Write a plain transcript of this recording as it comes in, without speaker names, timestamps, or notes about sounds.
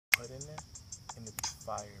put in there, and it be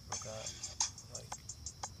fire, bro. God, like,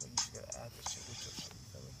 you just gotta add this shit with your shit. You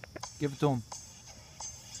feel me? Give it to him.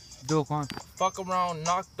 Do it, Quan. Fuck around,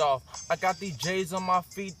 knocked off. I got these J's on my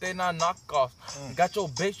feet, they not knockoffs. Got your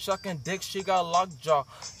bitch sucking dick, she got lockjaw.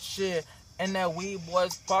 Shit, and that weed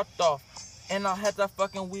boys popped off. And I had that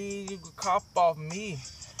fucking weed, you could cop off me.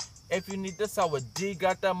 If you need this sour D,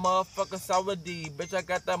 got that motherfucking sour D. Bitch, I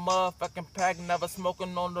got that motherfucking pack. Never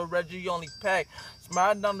smoking on the Reggie, only pack.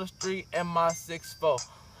 Smile down the street in my 6'4".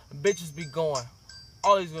 Bitches be going.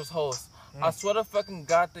 All these girls hoes. I swear to fucking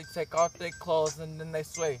God, they take off their clothes and then they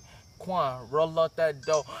sway. Quan, roll up that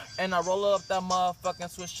dough. And I roll up that motherfucking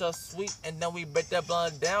switch up sweet. And then we break that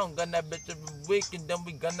blunt down. Gun that bitch every week. And then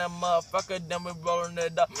we gun that motherfucker. Then we rolling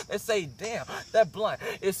it up. They say, damn, that blunt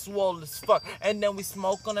is swole as fuck. And then we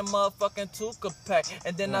smoke on that motherfucking Tuka pack.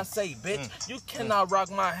 And then I say, bitch, you cannot rock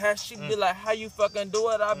my hat. She be like, how you fucking do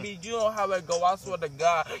it? I be, you know how it go. I swear to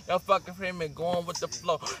God, y'all fucking frame me going with the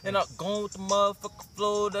flow. And I'm going with the motherfucking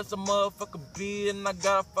flow. That's a motherfucking beat. And I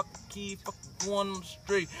got a fucking key, fucking going on the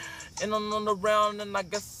street. And I'm on the round, and I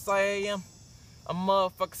guess I am a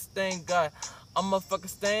motherfucking stain guy. I'm a fucking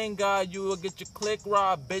stain guy. You will get your click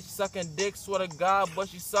robbed. Bitch sucking dick, swear to God. But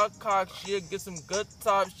she suck cock. She'll get some good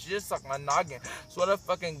top. She'll suck my noggin. Swear to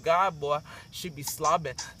fucking God, boy. She be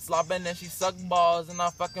slobbing. Slobbing and she suck balls and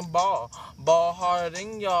I fucking ball. Ball harder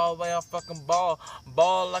than y'all way I fucking ball.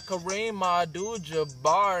 Ball like Kareem, I do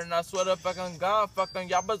Jabbar. And I swear to fucking God, fucking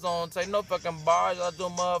yabbas on. Take no fucking bars. I do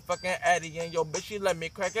motherfucking Eddie. And yo, bitch, she let me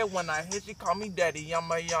crack it when I hit. She call me daddy. I'm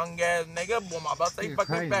a young ass nigga. Boy, my boss say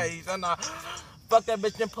fucking face. And I fuck that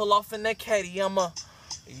bitch and pull off in that caddy. I'm a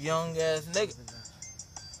young ass nigga.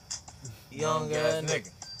 Young ass nigga.